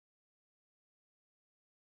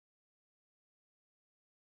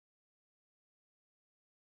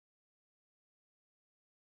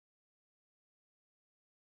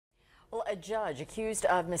Well, a judge accused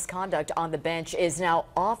of misconduct on the bench is now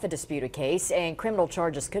off a disputed case, and criminal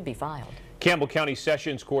charges could be filed. Campbell County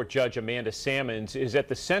Sessions Court Judge Amanda Sammons is at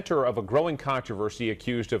the center of a growing controversy,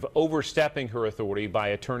 accused of overstepping her authority by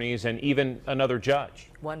attorneys and even another judge.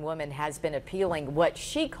 One woman has been appealing what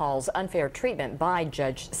she calls unfair treatment by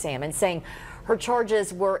Judge Sammons, saying her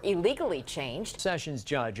charges were illegally changed. Sessions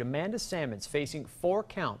Judge Amanda Sammons facing 4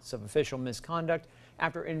 counts of official misconduct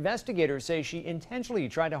after investigators say she intentionally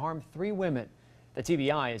tried to harm 3 women. The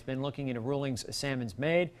TBI has been looking into rulings Sammons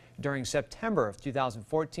made during September of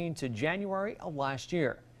 2014 to January of last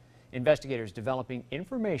year. Investigators developing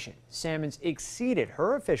information Sammons exceeded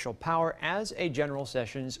her official power as a General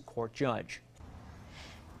Sessions Court judge.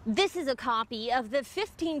 This is a copy of the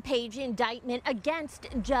 15-page indictment against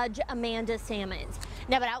Judge Amanda Sammons.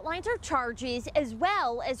 Now, it outlines her charges as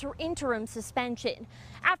well as her interim suspension.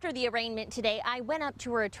 After the arraignment today, I went up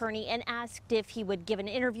to her attorney and asked if he would give an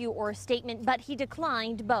interview or a statement, but he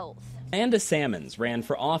declined both. Amanda Sammons ran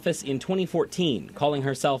for office in 2014, calling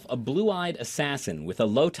herself a blue-eyed assassin with a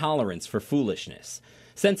low tolerance for foolishness.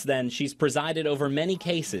 Since then, she's presided over many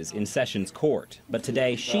cases in Sessions Court, but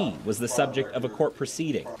today she was the subject of a court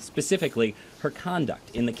proceeding, specifically her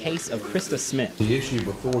conduct in the case of Krista Smith. The issue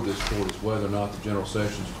before this court is whether or not the General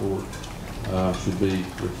Sessions Court should be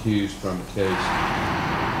recused from the case.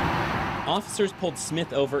 Officers pulled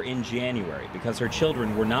Smith over in January because her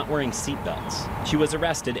children were not wearing seatbelts. She was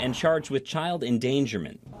arrested and charged with child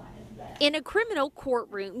endangerment. In a criminal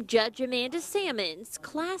courtroom, Judge Amanda Sammons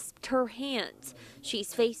clasped her hands.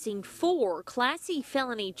 She's facing 4 Class E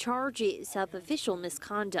felony charges of official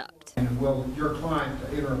misconduct. And will your client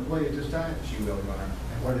enter a plea at this time? She will, Your Honor.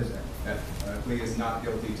 And what is that? That plea is not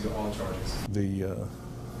guilty to all charges. The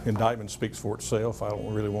indictment speaks for itself. I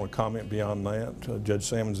don't really want to comment beyond that. Judge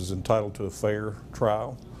Sammons is entitled to a fair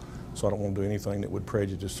trial, so I don't want to do anything that would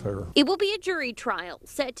prejudice her. It will be a jury trial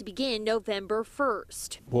set to begin November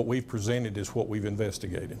 1st. What we've presented is what we've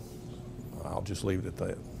investigated. I'll just leave it at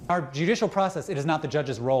that. Our judicial process, it is not the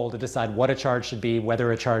judge's role to decide what a charge should be,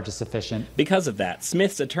 whether a charge is sufficient. Because of that,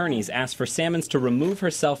 Smith's attorneys asked for Sammons to remove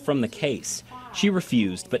herself from the case. She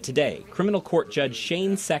refused, but today, criminal court judge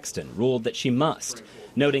Shayne Sexton ruled that she must,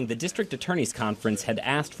 noting the district attorney's conference had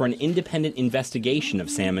asked for an independent investigation of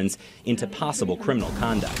Sammons into possible criminal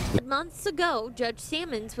conduct. Months ago, Judge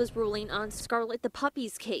Sammons was ruling on Scarlett the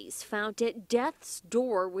puppy's case, found at death's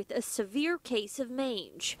door with a severe case of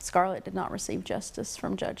mange. Scarlett did not receive justice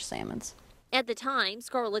from Judge Sammons. At the time,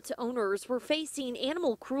 Scarlett's owners were facing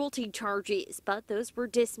animal cruelty charges, but those were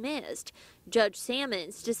dismissed. Judge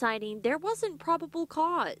Sammons deciding there wasn't probable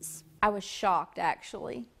cause. I was shocked,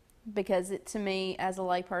 actually, because to me, as a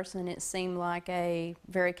layperson, it seemed like a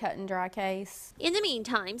very cut and dry case. In the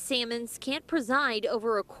meantime, Sammons can't preside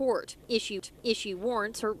over a court, issue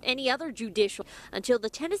warrants, or any other judicial until the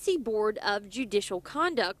Tennessee Board of Judicial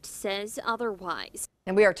Conduct says otherwise.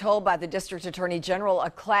 And we are told by the District Attorney General a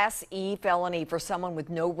Class E felony for someone with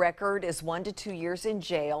no record is 1 to 2 years in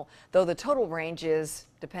jail, though the total range is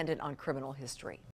dependent on criminal history.